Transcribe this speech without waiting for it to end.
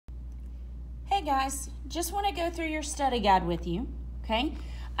Hey guys, just want to go through your study guide with you, okay?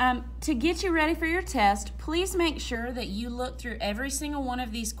 To get you ready for your test, please make sure that you look through every single one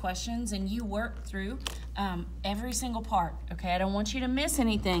of these questions and you work through every single part, okay? I don't want you to miss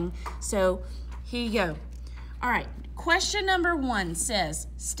anything, so here you go. All right, question number 1 says,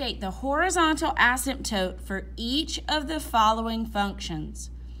 state the horizontal asymptote for each of the following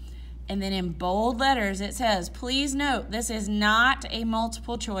functions. And then in bold letters it says, please note, this is not a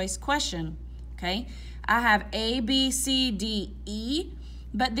multiple choice question, okay? I have A, B, C, D, E,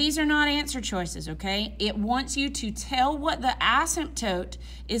 but these are not answer choices, okay? It wants you to tell what the asymptote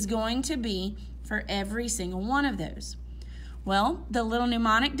is going to be for every single one of those. Well, the little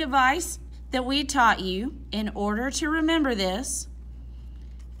mnemonic device that we taught you in order to remember this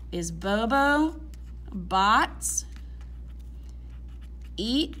is Bobo, bots,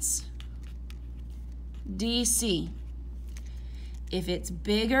 eats, DC. If it's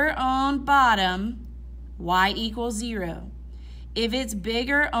bigger on bottom, y equals 0. If it's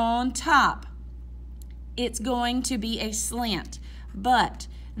bigger on top, it's going to be a slant. But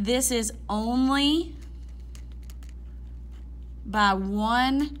this is only by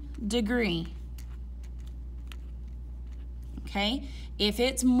 1 degree. Okay? If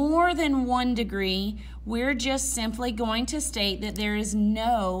it's more than 1 degree, we're just simply going to state that there is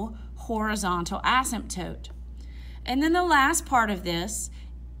no horizontal asymptote. And then the last part of this,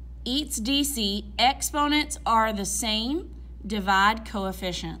 eats DC, exponents are the same, divide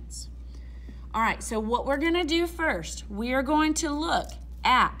coefficients. All right, so what we're going to do first, we are going to look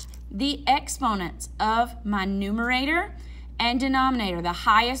at the exponents of my numerator and denominator, the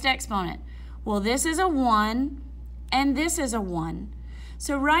highest exponent. Well, this is a 1 and this is a 1.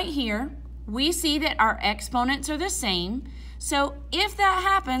 So right here, we see that our exponents are the same. So if that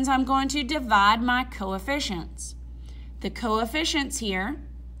happens, I'm going to divide my coefficients. The coefficients here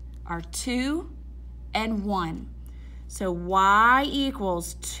are 2 and 1. So y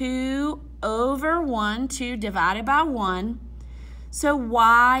equals 2 over 1, 2 divided by 1. So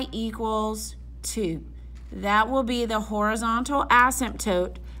y equals 2. That will be the horizontal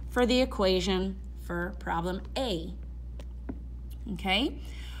asymptote for the equation for problem A. Okay?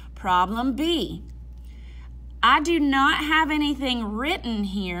 Problem B. I do not have anything written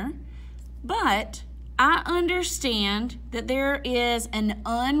here, but I understand that there is an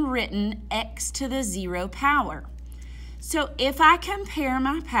unwritten x to the 0 power. So if I compare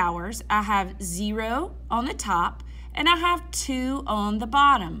my powers, I have 0 on the top and I have 2 on the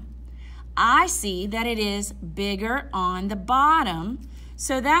bottom. I see that it is bigger on the bottom,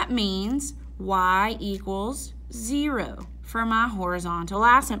 so that means y equals 0 for my horizontal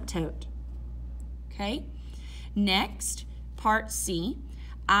asymptote. Okay? Next, part C,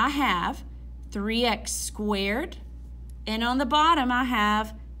 I have 3x squared, and on the bottom I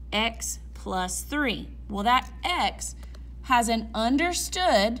have x plus 3. Well, that x has an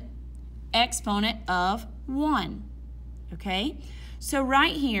understood exponent of 1, okay? So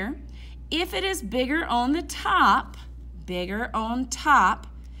right here, if it is bigger on the top,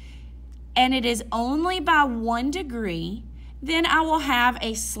 and it is only by 1 degree, then I will have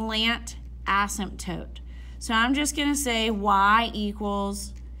a slant asymptote. So I'm just going to say y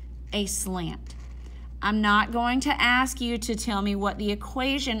equals a slant. I'm not going to ask you to tell me what the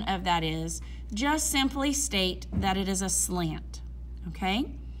equation of that is. Just simply state that it is a slant. Okay?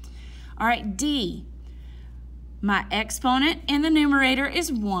 All right, D. My exponent in the numerator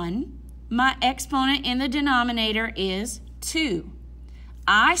is 1. My exponent in the denominator is 2.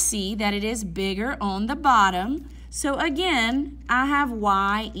 I see that it is bigger on the bottom. So again, I have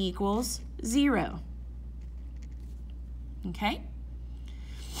y equals 0. Okay?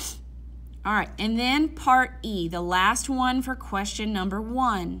 All right, and then part E, the last one for question number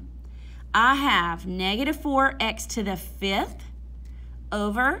 1. I have negative 4x to the 5th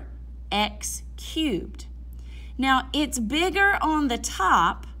over x cubed. Now, it's bigger on the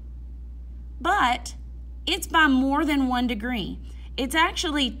top, but it's by more than 1 degree. It's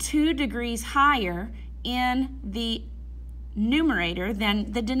actually 2 degrees higher in the numerator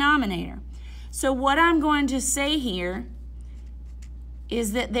than the denominator. So what I'm going to say here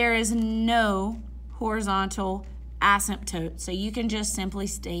is that there is no horizontal asymptote. So you can just simply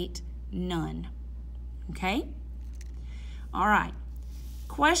state none. Okay? All right.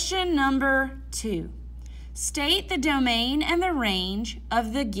 Question number 2. State the domain and the range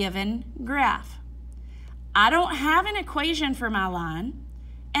of the given graph. I don't have an equation for my line,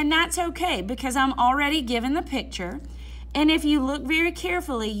 and that's okay because I'm already given the picture. And if you look very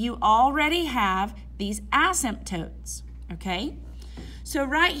carefully, you already have these asymptotes. Okay? So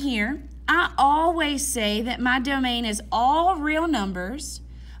right here, I always say that my domain is all real numbers,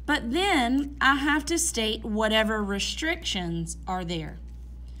 But then I have to state whatever restrictions are there.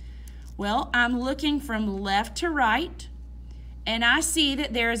 Well, I'm looking from left to right, and I see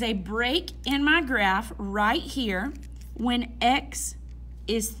that there is a break in my graph right here when x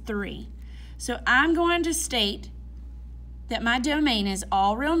is 3. So I'm going to state that my domain is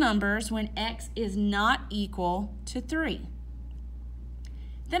all real numbers when x is not equal to 3.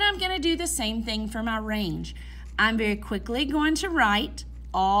 Then I'm going to do the same thing for my range. I'm very quickly going to write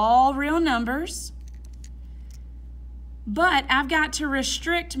all real numbers, but I've got to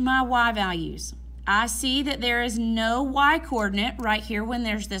restrict my y values. I see that there is no y coordinate right here when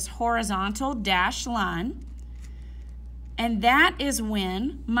there's this horizontal dashed line, and that is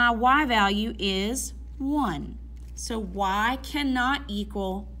when my y value is 1. So y cannot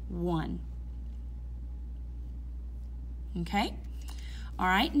equal 1. Okay? All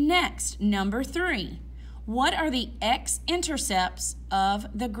right, next, number 3. What are the x-intercepts of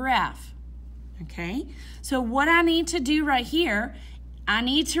the graph? Okay, so what I need to do right here, I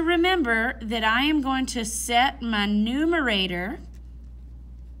need to remember that I am going to set my numerator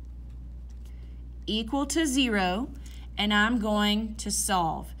equal to 0, and I'm going to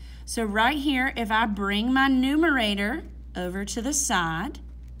solve. So right here, if I bring my numerator over to the side,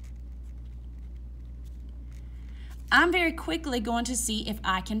 I'm very quickly going to see if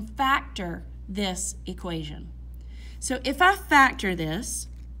I can factor this equation. So if I factor this,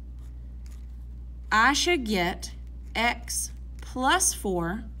 I should get x plus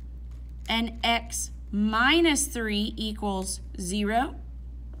 4 and x minus 3 equals 0.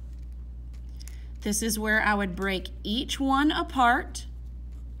 This is where I would break each one apart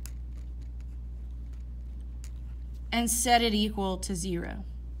and set it equal to 0.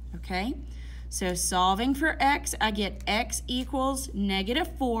 Okay? So solving for x, I get x equals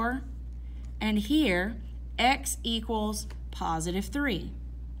 -4, and here x equals +3.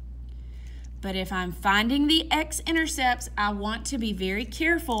 But if I'm finding the x-intercepts, I want to be very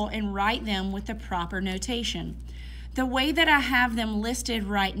careful and write them with the proper notation. The way that I have them listed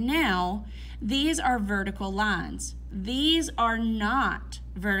right now, these are vertical lines. These are not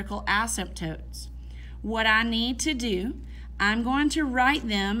vertical asymptotes. What I need to do, I'm going to write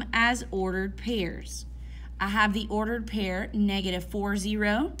them as ordered pairs. I have the ordered pair -4,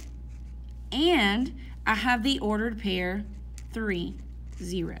 0, and I have the ordered pair 3,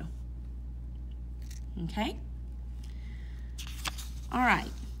 0. Okay? All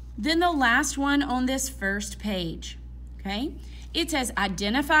right. Then the last one on this first page, okay? It says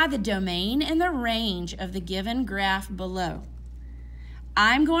identify the domain and the range of the given graph below.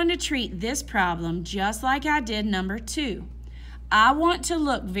 I'm going to treat this problem just like I did number 2. I want to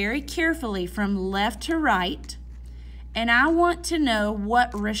look very carefully from left to right, and I want to know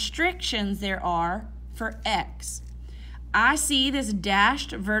what restrictions there are for x. I see this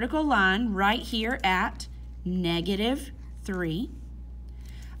dashed vertical line right here at -3.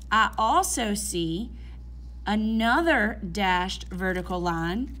 I also see another dashed vertical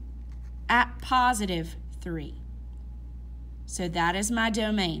line at +3. So that is my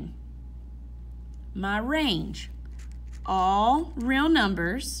domain. My range, all real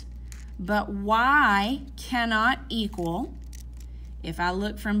numbers, but y cannot equal. If I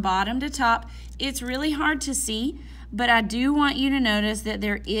look from bottom to top, it's really hard to see, but I do want you to notice that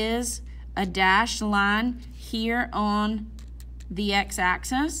there is a dashed line here on the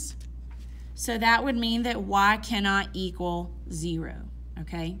x-axis. So that would mean that y cannot equal 0,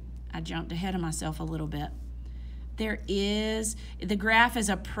 okay? I jumped ahead of myself a little bit. The graph is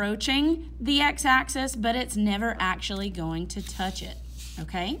approaching the x-axis, but it's never actually going to touch it,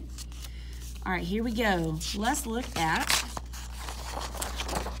 okay? All right, here we go. Let's look at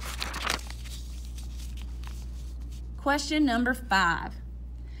question number 5.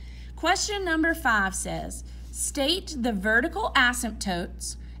 Question number 5 says, state the vertical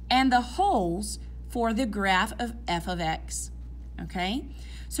asymptotes and the holes for the graph of f of x, okay?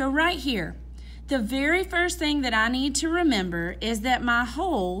 So right here, the very first thing that I need to remember is that my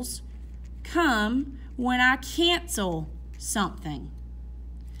holes come when I cancel something.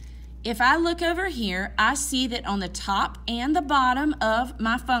 If I look over here, I see that on the top and the bottom of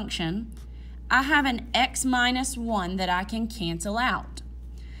my function, I have an x minus 1 that I can cancel out.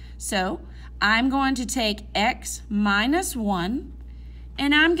 So I'm going to take x minus 1,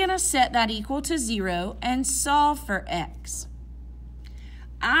 and I'm going to set that equal to 0 and solve for x.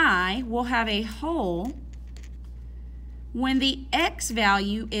 I will have a hole when the x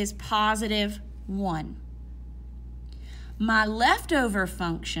value is +1. My leftover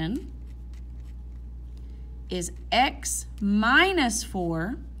function is x minus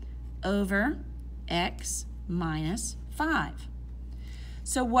 4 over x minus 5.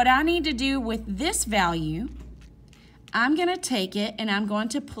 So what I need to do with this value, I'm going to take it and I'm going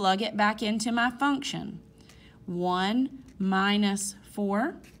to plug it back into my function. 1 minus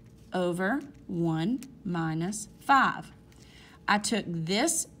 4 over 1 minus 5. I took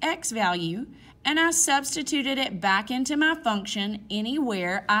this x value and I substituted it back into my function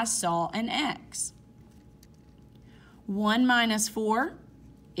anywhere I saw an x. 1 minus 4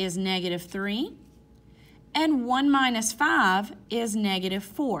 is negative 3, and 1 minus 5 is negative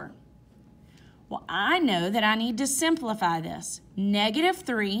 4. Well, I know that I need to simplify this. Negative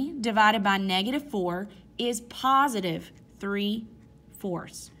 3 divided by negative 4 is positive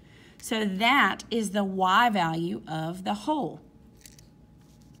 3/4. So that is the y value of the whole.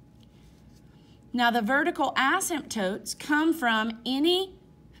 Now the vertical asymptotes come from any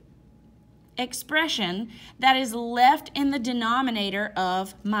expression that is left in the denominator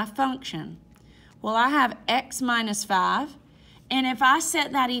of my function. Well, I have x minus 5, and if I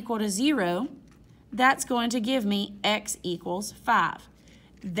set that equal to 0, that's going to give me x equals 5.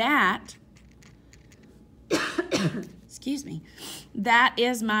 That, excuse me, that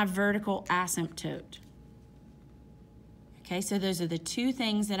is my vertical asymptote. Okay, so those are the two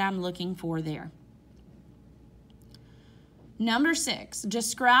things that I'm looking for there. Number 6,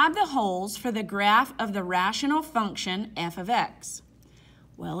 describe the holes for the graph of the rational function f of x.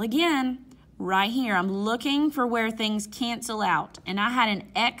 Well, again, right here, I'm looking for where things cancel out, and I had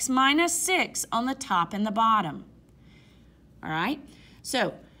an x minus 6 on the top and the bottom. All right,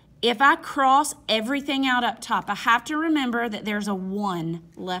 so if I cross everything out up top, I have to remember that there's a 1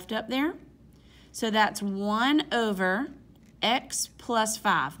 left up there. So that's 1 over x plus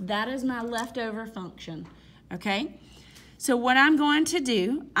 5. That is my leftover function, okay? So what I'm going to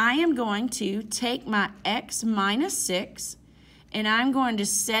do, I am going to take my x minus 6, and I'm going to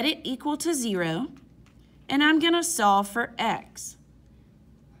set it equal to 0, and I'm going to solve for x.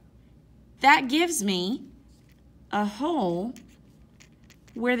 That gives me a hole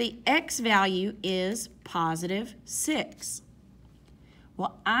where the x value is positive 6.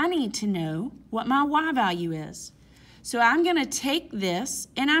 Well, I need to know what my y value is. So I'm going to take this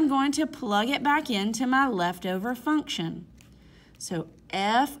and I'm going to plug it back into my leftover function. So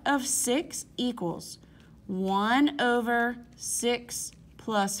f of 6 equals 1 over 6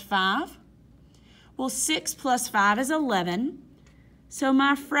 plus 5. Well, 6 plus 5 is 11. So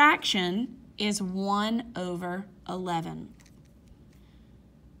my fraction is 1 over 11.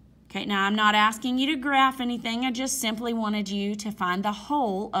 Okay, now I'm not asking you to graph anything. I just simply wanted you to find the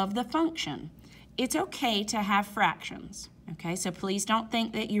whole of the function. It's okay to have fractions. Okay, so please don't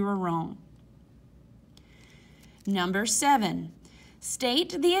think that you were wrong. Number 7.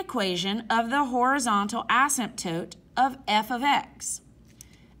 State the equation of the horizontal asymptote of f of x.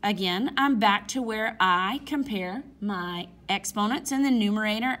 Again, I'm back to where I compare my exponents in the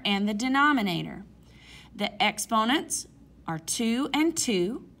numerator and the denominator. The exponents are 2 and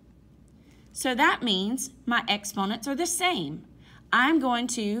 2, so that means my exponents are the same. I'm going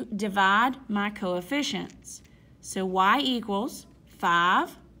to divide my coefficients. So y equals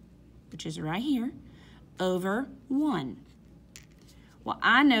 5, which is right here, over 1. Well,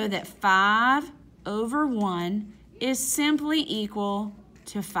 I know that 5 over 1 is simply equal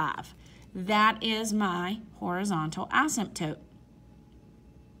to 5. That is my horizontal asymptote.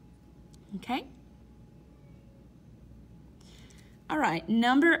 Okay? All right,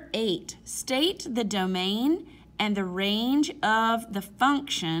 number 8. State the domain and the range of the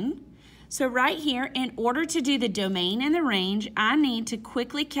function. So right here, in order to do the domain and the range, I need to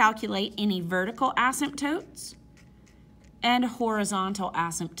quickly calculate any vertical asymptotes and horizontal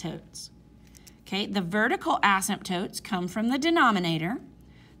asymptotes. Okay, the vertical asymptotes come from the denominator.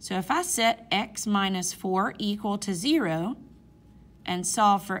 So if I set x minus 4 equal to 0 and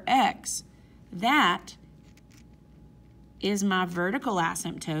solve for x, that is my vertical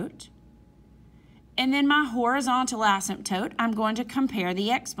asymptote. And then my horizontal asymptote, I'm going to compare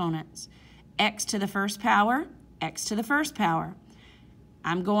the exponents. X to the first power, x to the first power.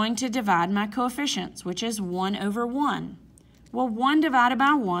 I'm going to divide my coefficients, which is 1 over 1. Well, 1 divided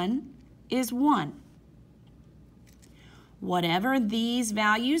by 1 is 1. Whatever these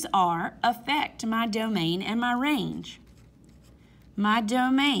values are affect my domain and my range. My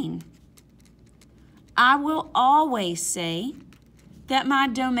domain. I will always say that my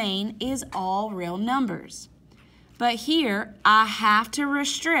domain is all real numbers. But here, I have to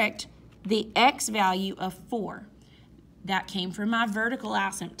restrict the x value of 4. That came from my vertical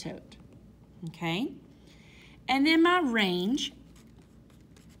asymptote. Okay? And then my range,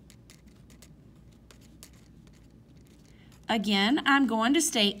 again, I'm going to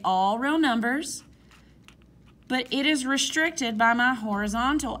state all real numbers, but it is restricted by my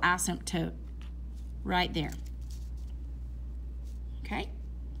horizontal asymptote right there. Okay?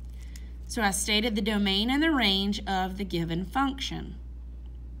 So I stated the domain and the range of the given function.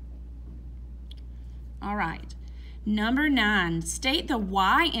 All right. Number 9, state the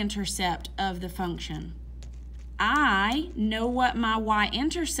y-intercept of the function. I know what my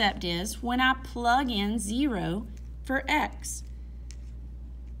y-intercept is when I plug in 0 for x.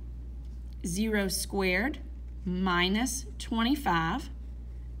 0 squared minus 25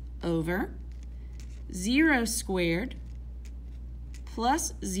 over 0 squared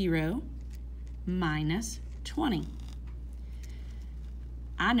plus 0 minus 20.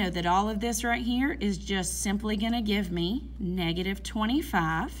 I know that all of this right here is just simply going to give me negative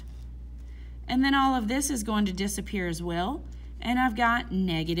 25. And then all of this is going to disappear as well. And I've got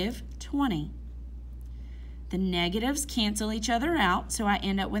negative 20. The negatives cancel each other out, so I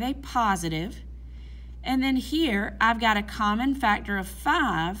end up with a positive. And then here, I've got a common factor of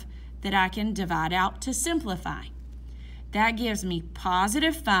 5 that I can divide out to simplify. That gives me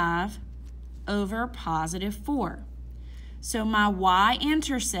positive 5 over positive 4. So my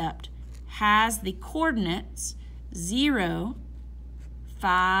y-intercept has the coordinates 0,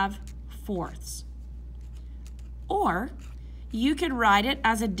 5/4. Or you could write it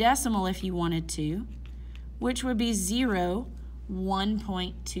as a decimal if you wanted to, which would be 0,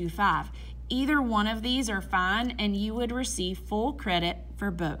 1.25. Either one of these are fine, and you would receive full credit for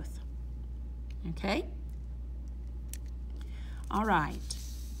both. Okay? All right.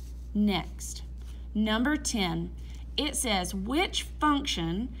 Next, number 10. It says, which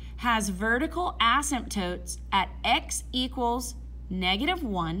function has vertical asymptotes at x equals negative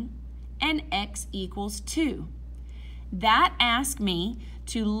 1 and x equals 2? That asks me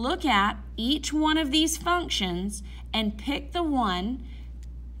to look at each one of these functions and pick the one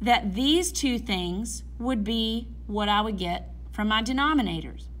that these two things would be what I would get from my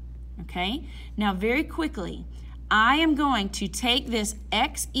denominators. Okay? Now, very quickly, I am going to take this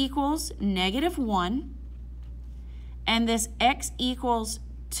x equals negative 1 and this x equals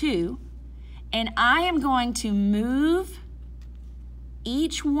 2, and I am going to move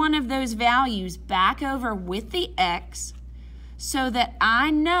each one of those values back over with the x so that I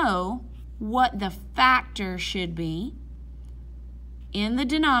know what the factor should be in the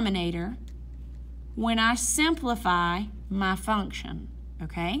denominator when I simplify my function,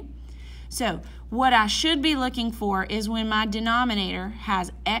 okay? So what I should be looking for is when my denominator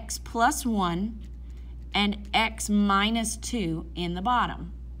has x plus 1 and x minus 2 in the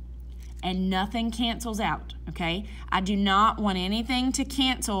bottom. And nothing cancels out, okay? I do not want anything to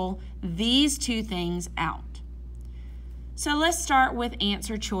cancel these two things out. So let's start with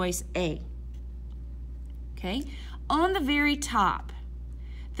answer choice A. Okay? On the very top,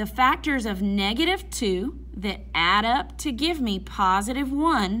 the factors of negative 2 that add up to give me positive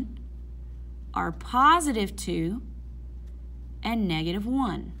 1 are positive 2 and negative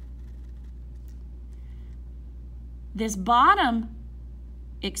 1. This bottom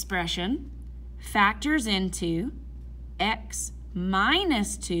expression factors into x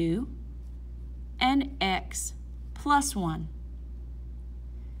minus 2 and x plus 1.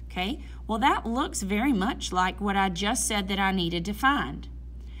 Okay, well that looks very much like what I just said that I needed to find.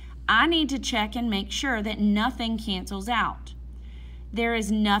 I need to check and make sure that nothing cancels out. There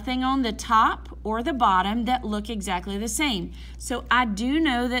is nothing on the top or the bottom that look exactly the same. So I do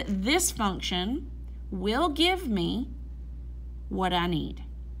know that this function will give me what I need.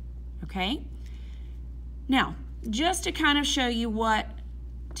 Okay? Now, just to kind of show you what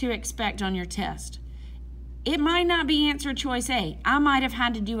to expect on your test. It might not be answer choice A. I might have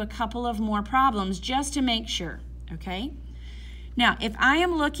had to do a couple of more problems just to make sure. Okay? Now, if I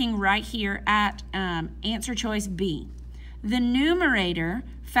am looking right here at answer choice B, the numerator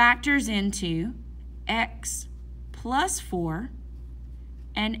factors into x plus 4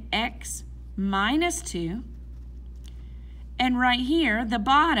 and x minus 2. And right here, the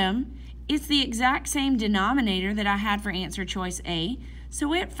bottom, it's the exact same denominator that I had for answer choice A,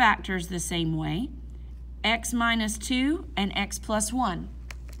 so it factors the same way, x minus 2 and x plus 1.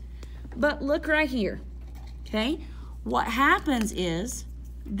 But look right here, okay? What happens is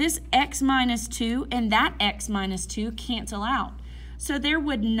this x minus 2 and that x minus 2 cancel out. So there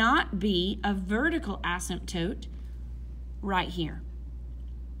would not be a vertical asymptote right here.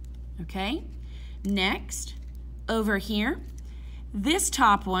 Okay? Next, over here, this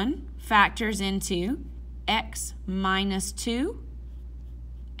top one factors into x minus 2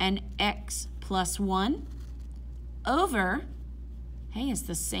 and x plus 1 over, hey, it's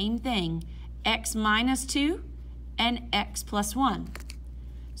the same thing, x minus 2 and x plus 1.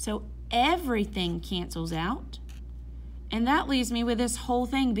 So everything cancels out And that leaves me with this whole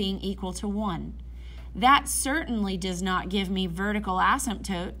thing being equal to 1. That certainly does not give me vertical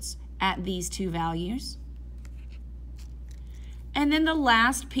asymptotes at these two values. And then the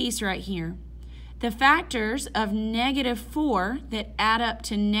last piece right here. The factors of -4 that add up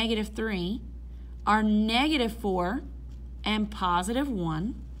to -3 are -4 and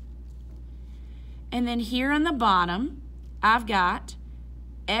 +1. And then here on the bottom, I've got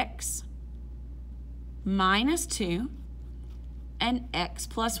x minus 2 and x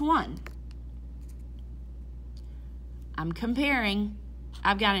plus 1. I'm comparing.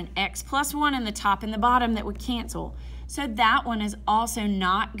 I've got an x plus 1 in the top and the bottom that would cancel. So that one is also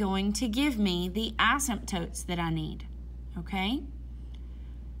not going to give me the asymptotes that I need. Okay?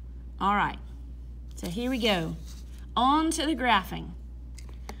 All right. So here we go. On to the graphing.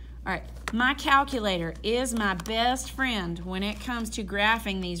 All right. My calculator is my best friend when it comes to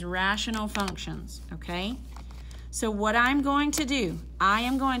graphing these rational functions. Okay? So what I'm going to do, I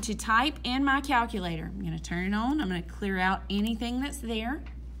am going to type in my calculator. I'm going to turn it on. I'm going to clear out anything that's there.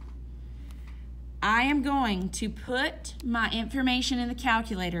 I am going to put my information in the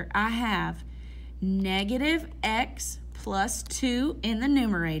calculator. I have -x plus 2 in the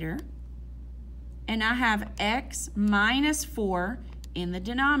numerator, and I have x minus 4 in the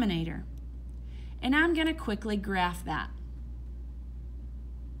denominator. And I'm going to quickly graph that.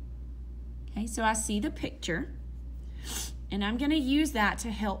 Okay, so I see the picture, and I'm going to use that to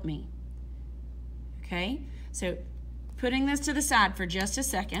help me. Okay, so putting this to the side for just a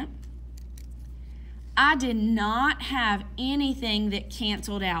second. I did not have anything that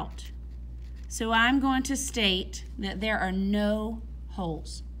canceled out. So I'm going to state that there are no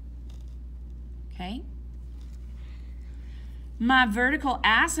holes. Okay? My vertical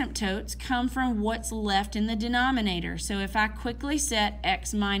asymptotes come from what's left in the denominator. So if I quickly set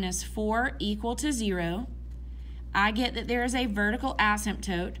x minus 4 equal to 0, I get that there is a vertical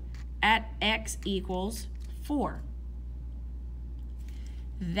asymptote at x equals 4.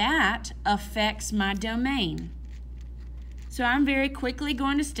 That affects my domain. So I'm very quickly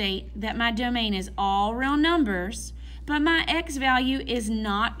going to state that my domain is all real numbers, but my x value is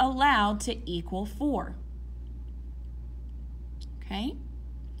not allowed to equal 4. Okay?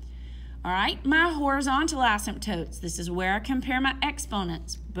 All right, my horizontal asymptotes. This is where I compare my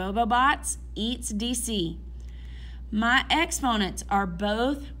exponents. Bobobots eats DC. My exponents are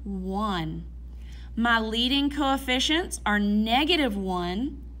both 1. My leading coefficients are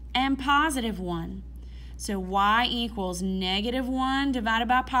 -1 and +1. So y equals -1 divided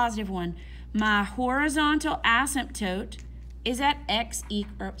by +1. My horizontal asymptote is at x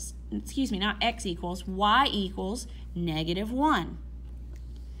equals, y equals -1.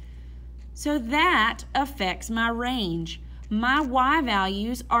 So that affects my range. My y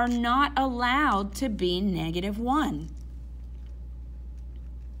values are not allowed to be -1.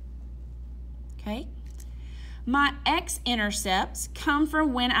 Okay? My x-intercepts come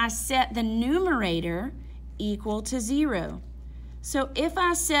from when I set the numerator equal to 0. So if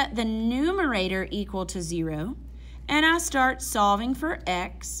I set the numerator equal to 0 and I start solving for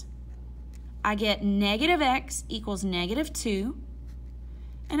x, I get -x equals -2,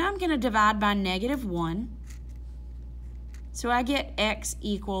 and I'm going to divide by -1. So I get x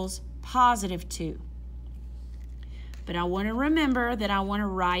equals +2. But I want to remember that I want to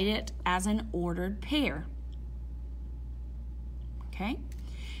write it as an ordered pair. Okay?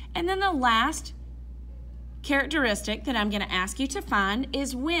 And then the last characteristic that I'm going to ask you to find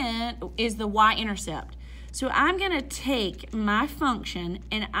is the y-intercept. So I'm going to take my function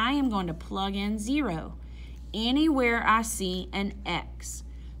and I am going to plug in 0 anywhere I see an x.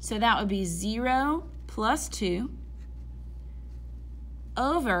 So that would be 0 plus 2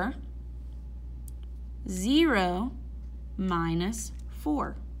 over 0 minus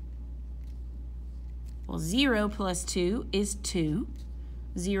 4. Well, 0 plus 2 is 2.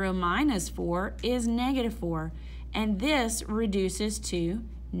 0 minus 4 is -4. And this reduces to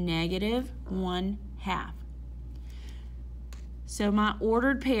 -1/2. So my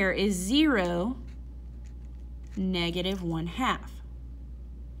ordered pair is 0, -1/2.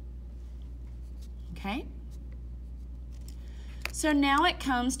 Okay? So now it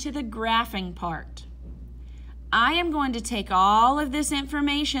comes to the graphing part. I am going to take all of this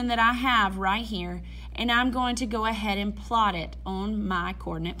information that I have right here and I'm going to go ahead and plot it on my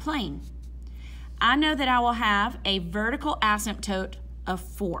coordinate plane. I know that I will have a vertical asymptote of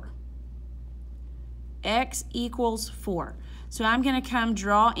 4. X equals 4. So I'm going to come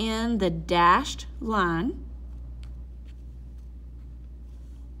draw in the dashed line.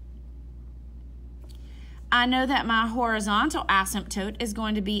 I know that my horizontal asymptote is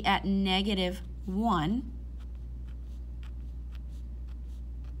going to be at -1.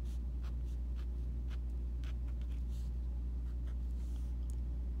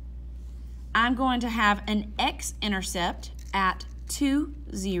 I'm going to have an x-intercept at 2,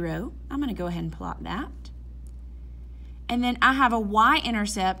 0. I'm going to go ahead and plot that. And then I have a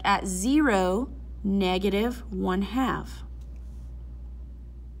y-intercept at 0, negative 1/2.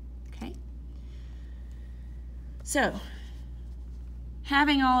 Okay? So,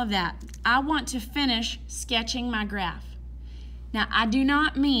 having all of that, I want to finish sketching my graph. Now, I do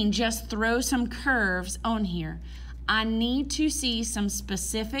not mean just throw some curves on here. I need to see some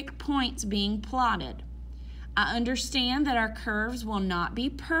specific points being plotted. I understand that our curves will not be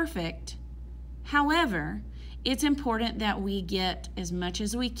perfect. However, it's important that we get as much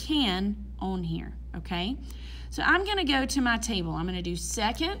as we can on here, okay? So I'm going to go to my table. I'm going to do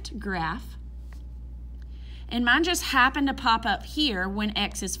second graph. And mine just happened to pop up here when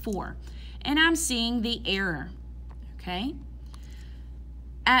x is 4. And I'm seeing the error, okay?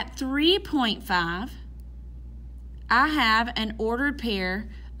 At 3.5, I have an ordered pair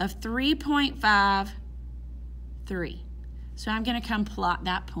of 3.5, 3. So I'm going to come plot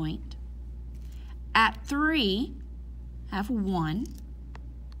that point. At 3, I have 1.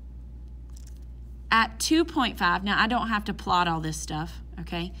 At 2.5, now I don't have to plot all this stuff,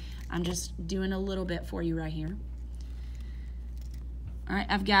 okay? I'm just doing a little bit for you right here. All right,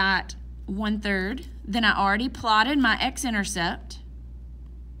 I've got 1/3. Then I already plotted my x-intercept.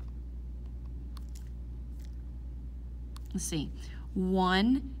 Let's see,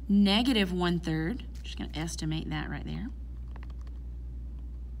 1, negative 1/3. Just going to estimate that right there.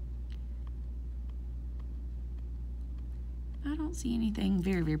 I don't see anything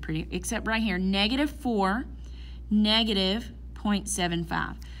very, very pretty, except right here, negative 4, negative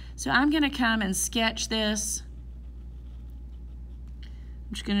 0.75. So I'm going to come and sketch this.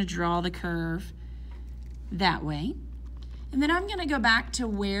 I'm just going to draw the curve that way. And then I'm going to go back to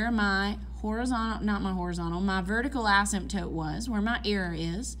where my my vertical asymptote was, where my error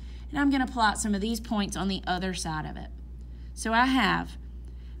is, and I'm going to plot some of these points on the other side of it. So I have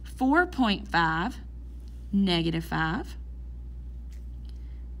 4.5, negative 5.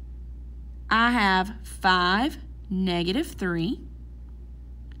 I have 5, negative 3.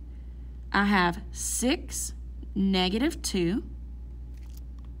 I have 6, negative 2.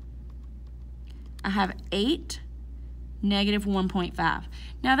 I have 8, negative 1.5.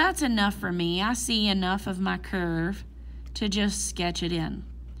 Now that's enough for me. I see enough of my curve to just sketch it in.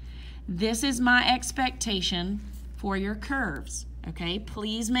 This is my expectation for your curves, okay?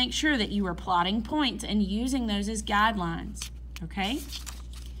 Please make sure that you are plotting points and using those as guidelines, okay?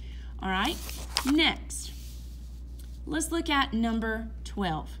 All right, next, let's look at number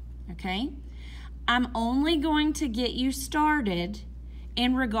 12, okay? I'm only going to get you started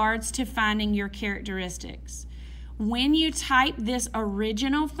in regards to finding your characteristics. When you type this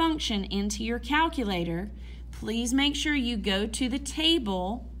original function into your calculator, please make sure you go to the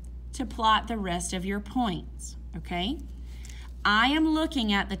table to plot the rest of your points, okay? I am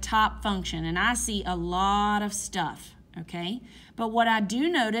looking at the top function and I see a lot of stuff, okay? But what I do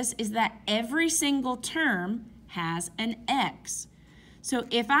notice is that every single term has an x. So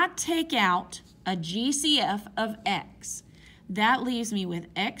if I take out a GCF of x, that leaves me with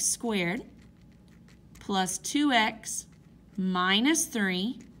x squared plus 2x minus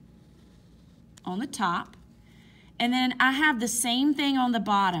 3 on the top. And then I have the same thing on the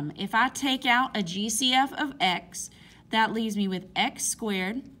bottom. If I take out a GCF of x, that leaves me with x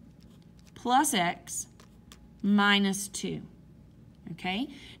squared plus x minus 2. Okay?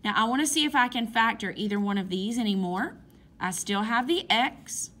 Now I want to see if I can factor either one of these anymore. I still have the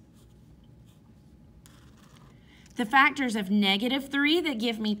x. The factors of negative 3 that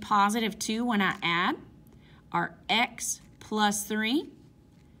give me positive 2 when I add are x plus 3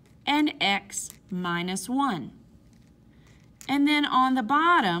 and x minus 1. And then on the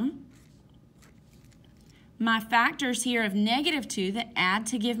bottom, my factors here of negative 2 that add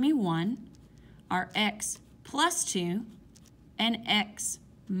to give me 1 are x plus 2 and x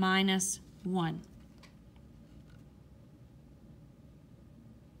minus 1.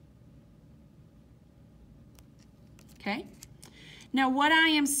 Okay? Now what I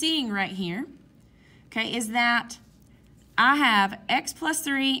am seeing right here, okay, is that I have x plus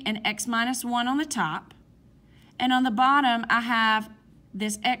 3 and x minus 1 on the top, and on the bottom I have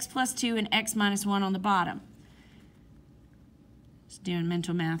this x plus 2 and x minus 1 on the bottom. Just doing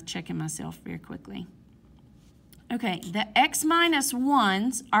mental math, checking myself very quickly. Okay, the x minus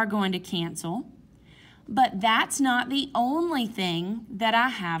 1s are going to cancel, but that's not the only thing that I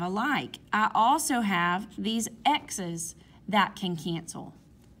have alike. I also have these x's that can cancel,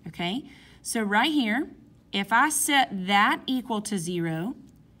 okay? So right here, if I set that equal to 0,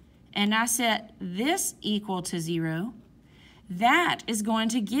 and I set this equal to 0, that is going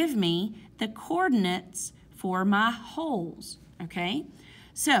to give me the coordinates for my holes, okay?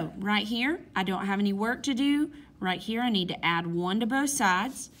 So right here, I don't have any work to do. Right here, I need to add 1 to both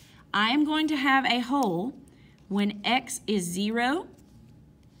sides. I am going to have a hole when x is 0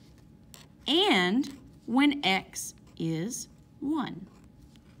 and when x is 1.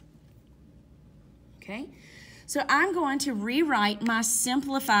 Okay? So I'm going to rewrite my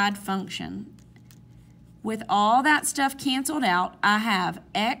simplified function. With all that stuff canceled out, I have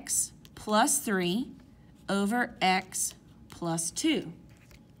x plus 3 over x plus 2.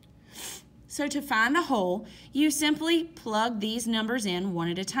 So to find the hole, you simply plug these numbers in one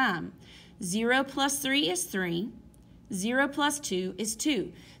at a time. 0 plus 3 is 3. 0 plus 2 is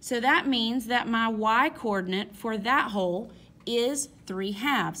 2. So that means that my y-coordinate for that hole is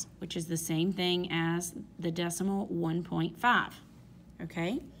 3/2, which is the same thing as the decimal 1.5.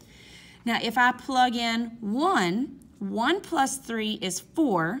 Okay? Now if I plug in 1, 1 plus 3 is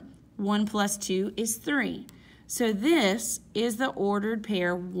 4. 1 plus 2 is 3. So this is the ordered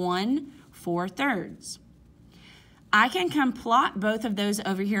pair 1 4/3. I can come plot both of those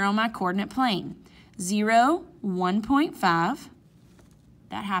over here on my coordinate plane. 0, 1.5.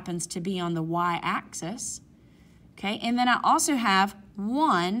 That happens to be on the y-axis. Okay, and then I also have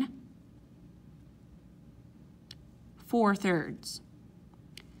 1 4/3.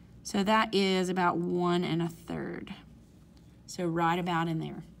 So that is about 1 1/3. So right about in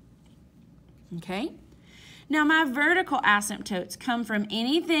there. Okay? Now my vertical asymptotes come from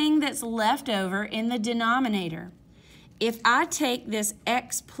anything that's left over in the denominator. If I take this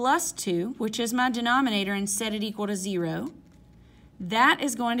x plus 2, which is my denominator, and set it equal to 0, that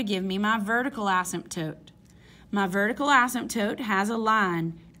is going to give me my vertical asymptote. My vertical asymptote has a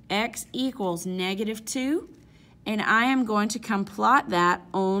line, x equals -2, and I am going to come plot that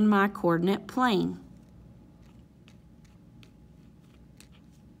on my coordinate plane.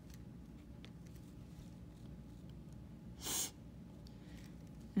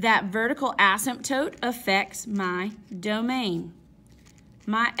 That vertical asymptote affects my domain.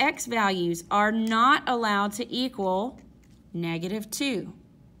 My x values are not allowed to equal -2.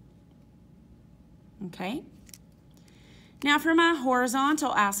 Okay? Now for my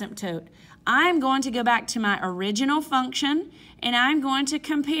horizontal asymptote, I'm going to go back to my original function and I'm going to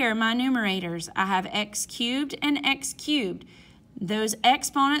compare my numerators. I have x cubed and x cubed. Those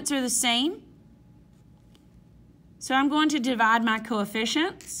exponents are the same. So I'm going to divide my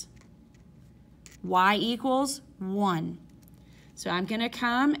coefficients. Y equals 1. So I'm going to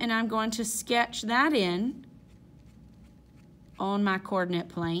come and I'm going to sketch that in on my coordinate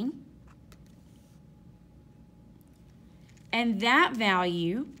plane. And that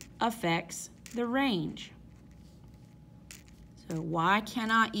value affects the range. So y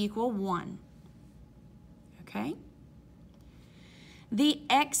cannot equal 1. Okay? The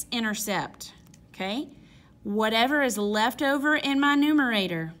x-intercept, okay? Whatever is left over in my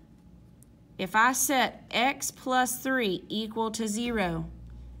numerator, if I set x plus 3 equal to 0,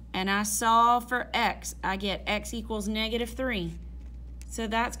 and I solve for x, I get x equals -3. So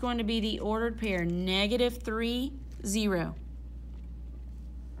that's going to be the ordered pair, -3, 0.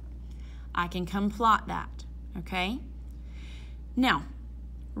 I can come plot that, okay? Now,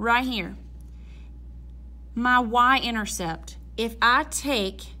 right here, my y-intercept, if I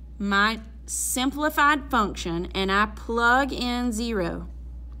take my simplified function and I plug in 0,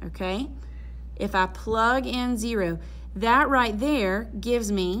 okay? If I plug in 0, that right there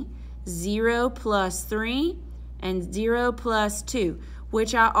gives me 0 plus 3 and 0 plus 2,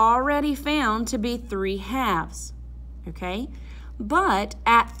 which I already found to be 3/2, okay? But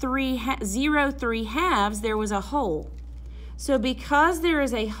at 0 3/2, there was a hole. So because there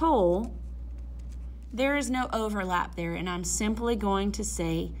is a hole, there is no overlap there, and I'm simply going to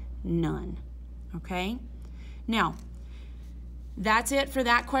say none, okay? Now, that's it for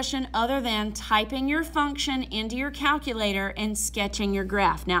that question, other than typing your function into your calculator and sketching your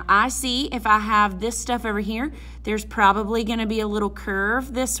graph. Now, I see if I have this stuff over here, there's probably going to be a little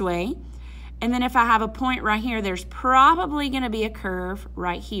curve this way. And then if I have a point right here, there's probably going to be a curve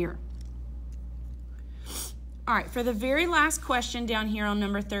right here. All right, for the very last question down here on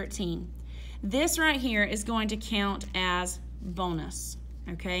number 13, this right here is going to count as bonus,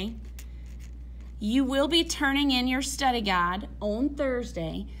 okay? You will be turning in your study guide on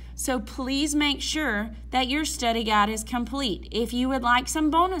Thursday, so please make sure that your study guide is complete. If you would like some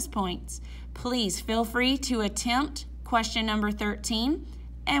bonus points, please feel free to attempt question number 13,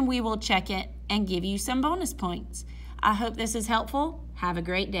 and we will check it and give you some bonus points. I hope this is helpful. Have a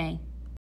great day.